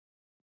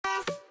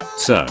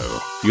So,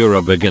 you're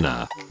a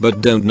beginner,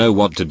 but don't know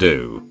what to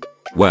do.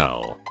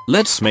 Well,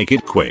 let's make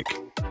it quick.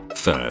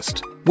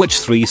 First, which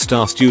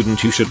 3-star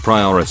student you should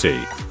priority?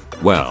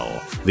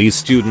 Well, these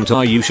student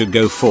are you should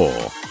go for.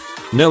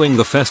 Knowing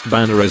the fest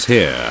banner is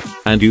here,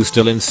 and you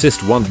still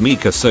insist want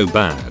Mika so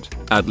bad,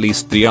 at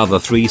least the other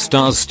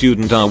 3-star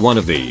student are one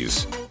of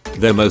these.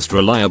 They're most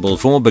reliable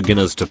for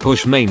beginners to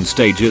push main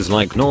stages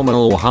like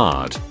normal or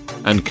hard,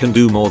 and can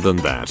do more than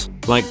that,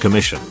 like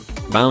commission,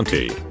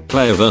 bounty,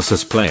 player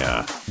versus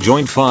player,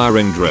 joint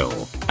firing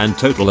drill, and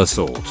total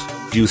assault.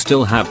 You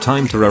still have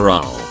time to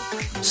reroll.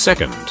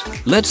 Second,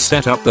 let's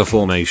set up the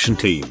formation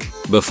team.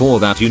 Before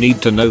that you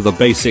need to know the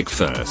basic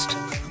first.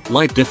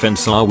 Light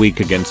defense are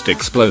weak against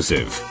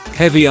explosive,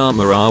 heavy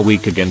armor are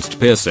weak against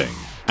piercing,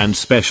 and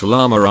special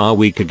armor are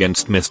weak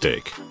against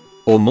mystic.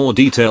 Or more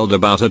detailed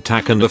about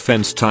attack and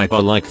defense type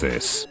are like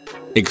this.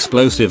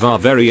 Explosive are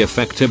very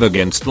effective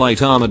against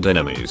light armored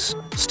enemies,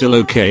 still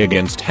okay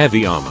against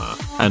heavy armor,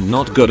 and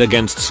not good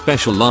against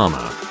special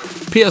armor.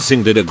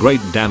 Piercing did a great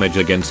damage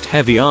against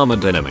heavy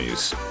armored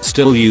enemies,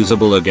 still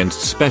usable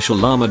against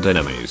special armored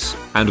enemies,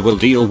 and will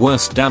deal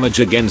worse damage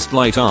against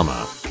light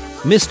armor.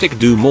 Mystic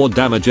do more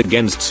damage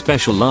against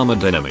special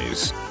armored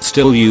enemies,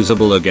 still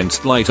usable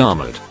against light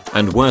armored,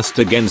 and worst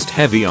against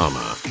heavy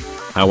armor.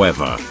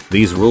 However,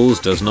 these rules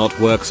does not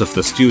work if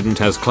the student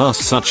has class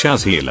such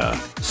as healer,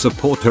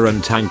 supporter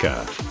and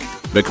tanker.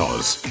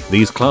 Because,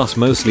 these class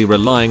mostly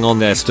relying on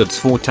their stats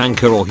for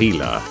tanker or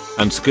healer,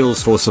 and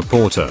skills for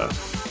supporter.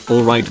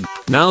 Alright,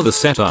 now the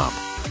setup.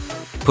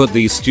 Put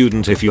these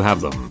student if you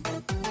have them.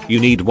 You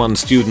need one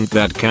student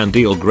that can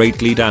deal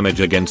greatly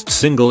damage against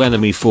single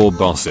enemy for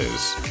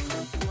bosses.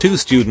 2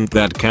 student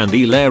that can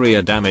deal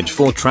area damage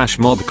for trash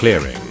mob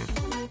clearing.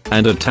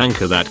 And a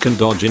tanker that can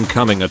dodge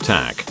incoming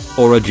attack,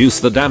 or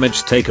reduce the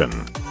damage taken.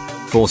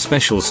 For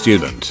special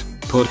student,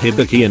 put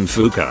Hibiki and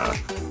Fuka.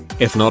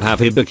 If not have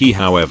Hibiki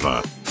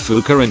however,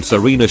 Fuka and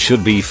Cherino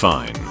should be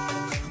fine.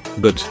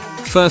 But,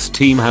 first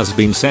team has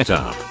been set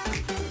up.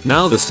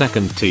 Now the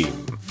second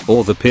team,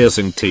 or the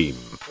piercing team.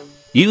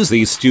 Use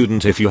these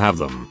student if you have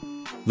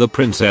them. The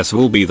princess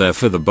will be there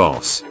for the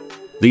boss.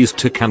 These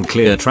 2 can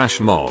clear trash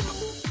mob.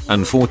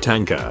 And for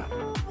tanker,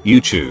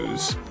 you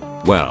choose.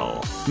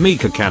 Well,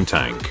 Mika can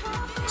tank.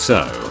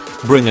 So,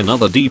 bring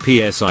another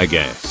DPS I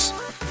guess.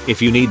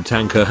 If you need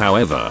tanker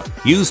however,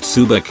 use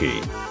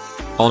Tsubaki.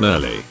 On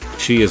early,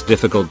 she is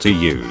difficult to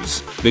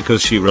use,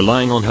 because she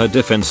relying on her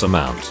defense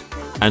amount.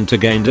 And to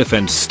gain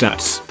defense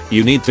stats,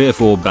 you need tier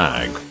 4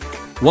 bag.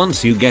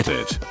 Once you get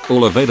it,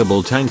 all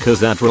available tankers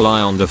that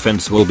rely on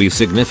defense will be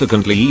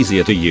significantly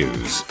easier to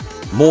use.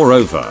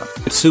 Moreover,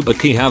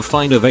 Tsubaki have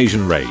fine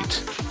evasion rate.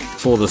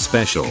 For the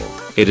special,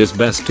 it is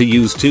best to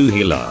use 2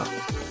 healer.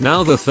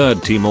 Now the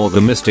third team or the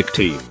mystic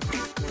team.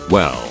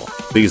 Well,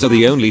 these are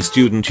the only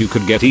student you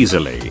could get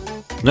easily.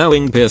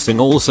 Knowing piercing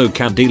also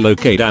can deal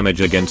okay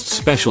damage against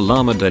special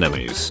armored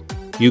enemies.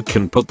 You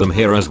can put them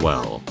here as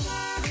well.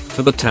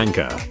 For the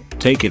tanker,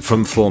 take it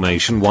from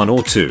formation 1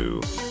 or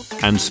 2.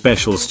 And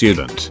special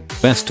student,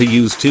 best to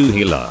use 2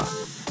 healer.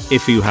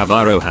 If you have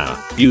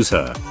Iroha, use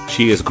her,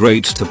 she is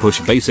great to push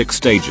basic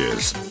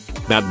stages.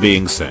 That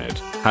being said,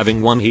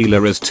 having 1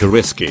 healer is too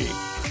risky.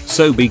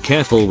 So be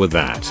careful with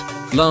that.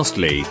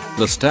 Lastly,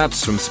 the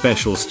stats from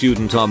special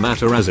student are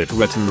matter as it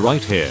written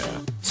right here.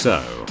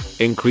 So,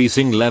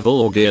 increasing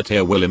level or gear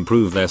tier will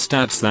improve their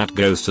stats that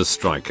goes to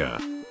striker.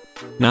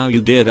 Now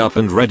you geared up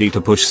and ready to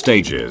push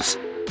stages.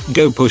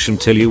 Go push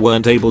until you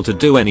weren't able to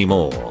do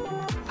anymore.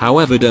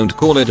 However, don't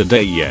call it a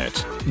day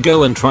yet.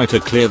 Go and try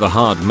to clear the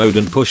hard mode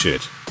and push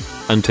it.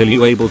 Until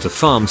you're able to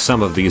farm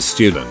some of these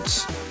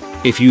students.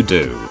 If you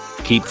do,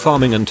 keep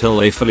farming until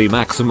they fully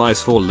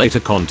maximize for later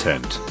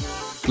content.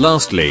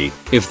 Lastly,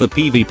 if the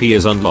PvP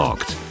is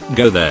unlocked,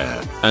 go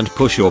there and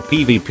push your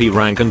PvP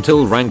rank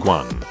until rank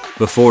 1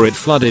 before it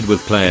flooded with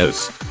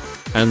players.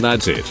 And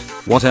that's it.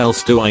 What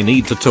else do I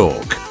need to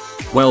talk?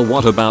 Well,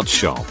 what about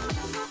shop?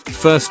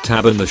 First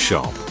tab in the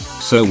shop.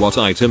 So what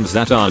items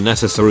that are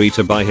necessary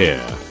to buy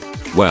here?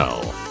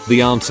 Well,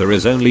 the answer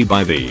is only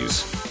buy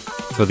these.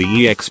 For the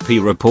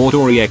EXP report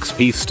or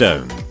EXP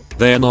stone,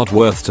 they are not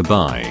worth to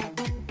buy.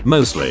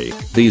 Mostly,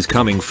 these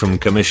coming from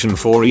commission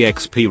for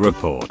EXP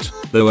report,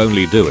 though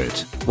only do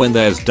it when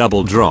there's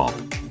double drop.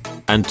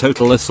 And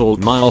total assault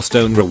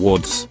milestone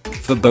rewards,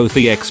 for both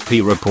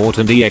EXP report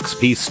and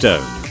EXP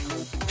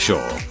stone.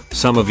 Sure,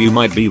 some of you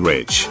might be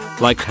rich,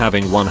 like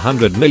having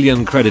 100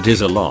 million credit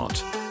is a lot.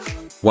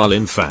 While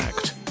in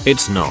fact,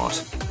 it's not.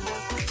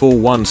 For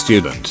one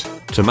student,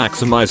 to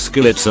maximize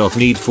skill itself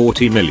need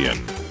 40 million.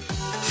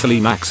 Fully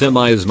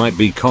maximize might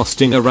be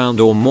costing around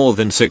or more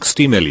than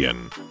 60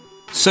 million.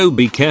 So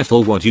be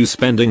careful what you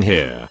spending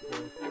here.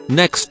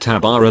 Next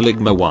tab are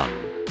Eligma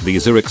I.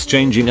 These are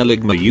exchanging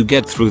Eligma you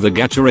get through the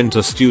gacha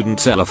into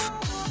student's eleph.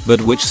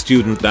 But which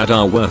student that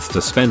are worth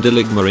to spend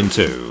Eligma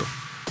into?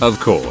 Of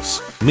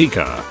course,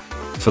 Mika.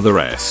 For the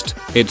rest,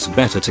 it's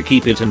better to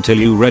keep it until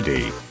you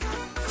ready.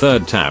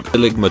 Third tab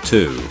Eligma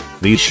II.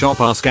 These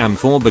shop are scam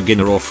for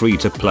beginner or free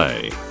to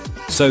play.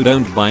 So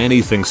don't buy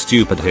anything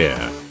stupid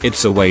here,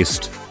 it's a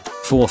waste.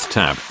 4th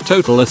tab,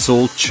 Total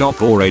Assault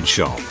Shop or Raid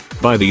Shop.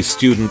 Buy the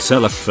student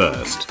eleph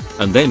first,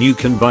 and then you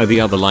can buy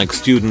the other like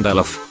student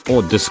eleph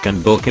or disc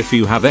and book if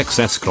you have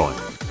excess coin.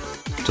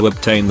 To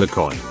obtain the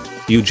coin,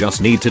 you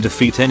just need to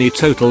defeat any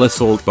Total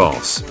Assault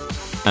boss.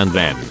 And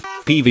then,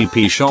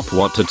 PvP shop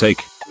what to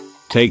take?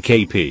 Take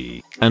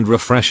AP, and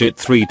refresh it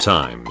 3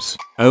 times,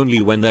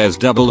 only when there's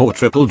double or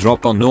triple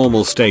drop on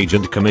normal stage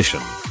and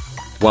commission.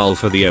 While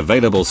for the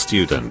available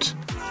student,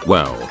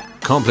 well,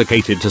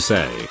 complicated to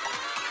say.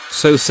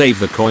 So save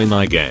the coin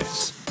I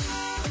guess.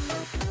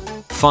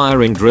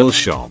 Firing drill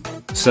shop.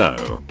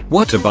 So,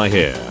 what to buy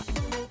here?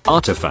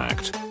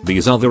 Artifact.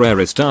 These are the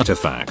rarest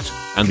artifact,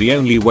 and the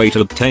only way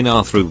to obtain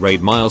are through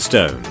raid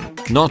milestone.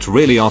 Not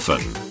really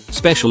often.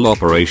 Special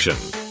operation.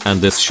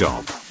 And this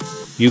shop.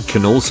 You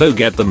can also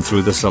get them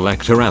through the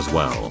selector as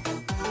well.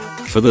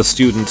 For the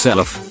student's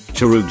eleph,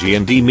 Chirugi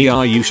and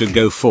Eligma I you should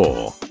go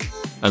for.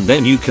 And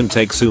then you can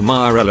take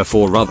Sumar eleph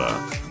or other.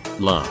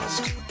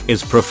 Last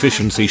is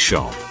proficiency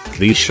shop.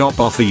 These shop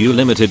offer you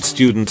limited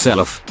student's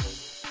eleph.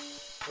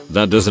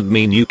 That doesn't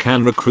mean you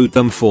can recruit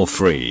them for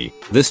free.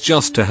 This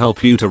just to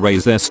help you to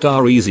raise their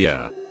star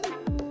easier.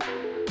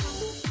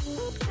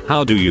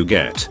 How do you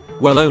get?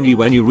 Well, only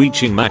when you're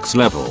reaching max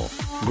level.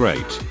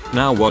 Great.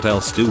 Now what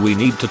else do we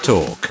need to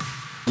talk?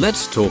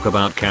 Let's talk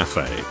about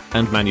cafe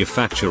and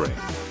manufacturing.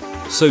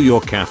 So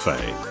your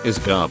cafe is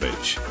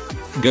garbage.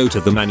 Go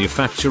to the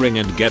manufacturing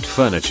and get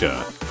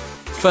furniture.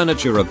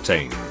 Furniture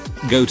obtain.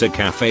 Go to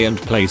cafe and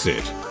place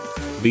it.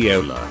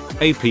 Viola,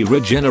 AP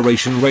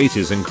regeneration rate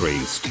is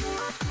increased.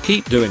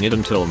 Keep doing it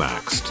until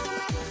maxed.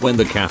 When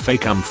the cafe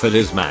comfort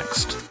is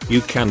maxed,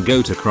 you can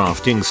go to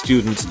crafting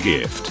student's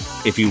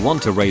gift if you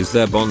want to raise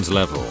their bonds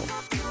level.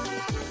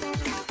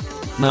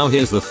 Now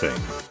here's the thing.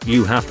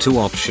 You have 2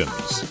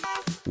 options.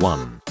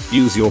 1.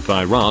 Use your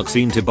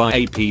pyroxene to buy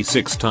AP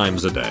 6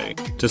 times a day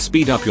to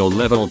speed up your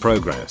level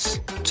progress.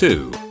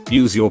 2.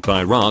 Use your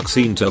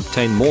pyroxene to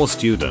obtain more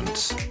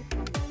students.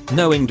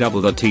 Knowing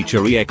double the teacher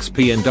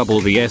EXP and double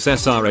the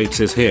SSR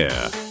rates is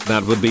here,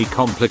 that would be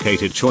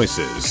complicated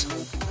choices.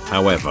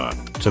 However,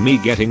 to me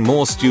getting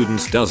more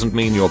students doesn't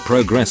mean your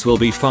progress will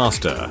be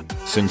faster,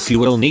 since you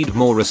will need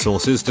more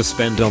resources to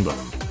spend on them.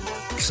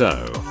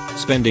 So,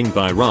 spending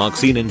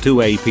pyroxene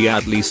into AP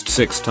at least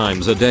 6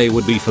 times a day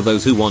would be for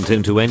those who want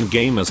into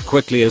endgame as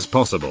quickly as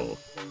possible.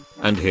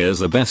 And here's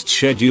the best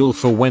schedule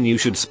for when you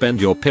should spend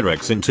your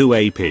pyrex into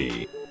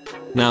AP.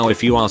 Now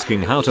if you're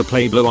asking how to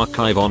play Blue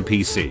Archive on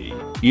PC,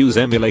 use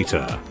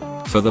emulator.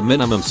 For the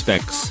minimum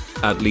specs,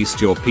 at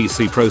least your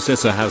PC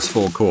processor has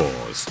 4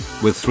 cores,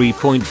 with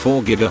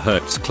 3.4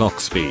 GHz clock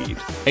speed,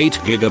 8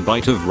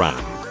 GB of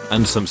RAM,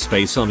 and some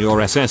space on your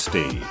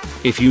SSD.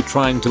 If you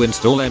trying to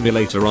install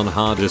emulator on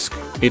hard disk,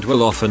 it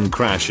will often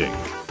crashing.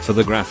 For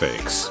the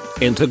graphics,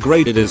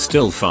 integrated is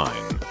still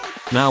fine.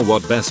 Now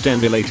what best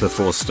emulator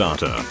for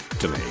starter?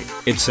 To me,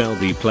 it's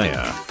LD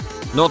Player.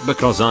 Not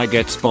because I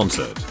get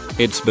sponsored,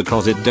 it's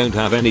because it don't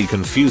have any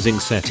confusing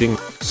setting,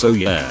 so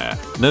yeah,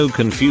 no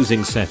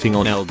confusing setting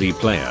on LD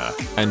Player,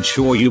 and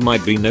sure you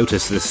might be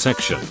notice this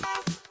section.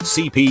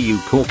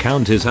 CPU core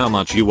count is how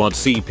much you want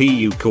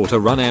CPU core to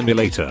run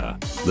emulator.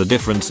 The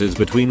differences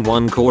between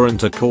 1 core and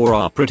 2 core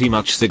are pretty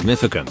much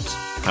significant.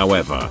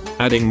 However,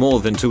 adding more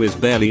than 2 is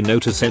barely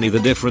notice any the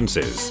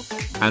differences.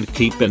 And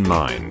keep in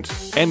mind,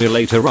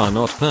 emulator are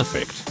not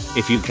perfect.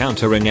 If you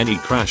countering any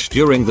crash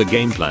during the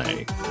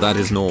gameplay, that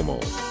is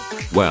normal.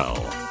 Well,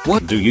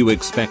 what do you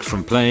expect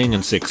from playing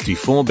in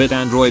 64-bit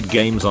Android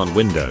games on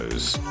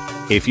Windows?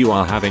 If you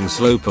are having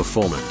slow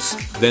performance,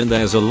 then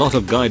there's a lot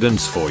of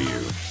guidance for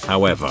you.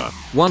 However,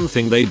 one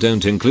thing they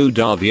don't include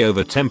are the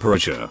over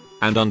temperature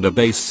and under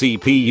base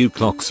CPU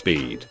clock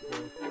speed.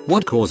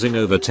 What causing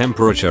over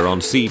temperature on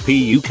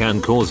CPU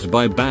can caused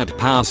by bad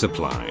power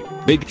supply,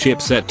 big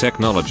chipset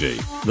technology,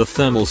 the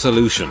thermal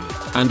solution,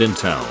 and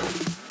Intel.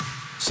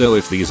 So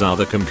if these are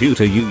the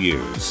computer you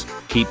use,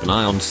 keep an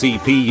eye on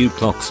CPU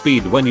clock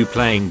speed when you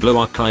playing Blue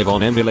Archive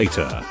on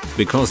emulator,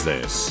 because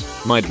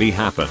this might be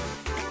happen.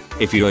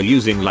 If you are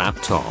using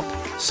laptop,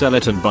 sell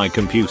it and buy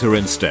computer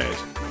instead.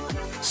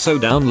 So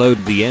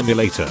download the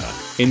emulator,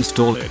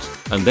 install it,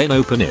 and then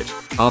open it.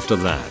 After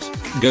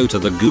that, go to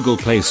the Google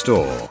Play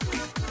Store.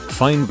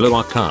 Find Blue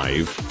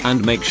Archive,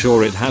 and make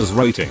sure it has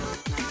rating.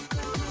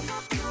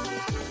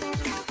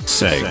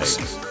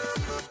 6.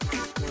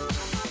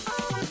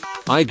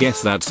 I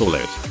guess that's all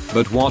it,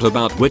 but what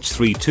about which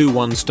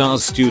 3-2-1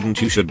 stars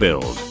student you should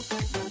build?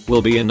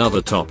 Will be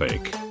another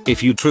topic.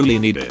 If you truly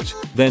need it,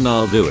 then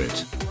I'll do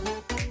it.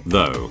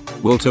 Though,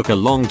 will took a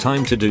long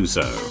time to do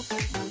so.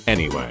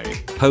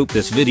 Anyway, hope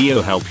this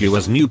video helped you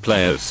as new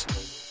players.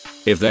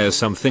 If there's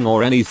something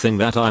or anything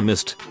that I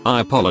missed, I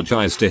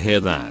apologize to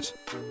hear that.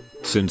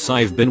 Since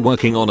I've been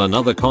working on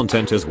another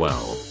content as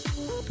well.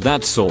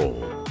 That's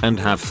all, and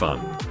have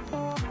fun.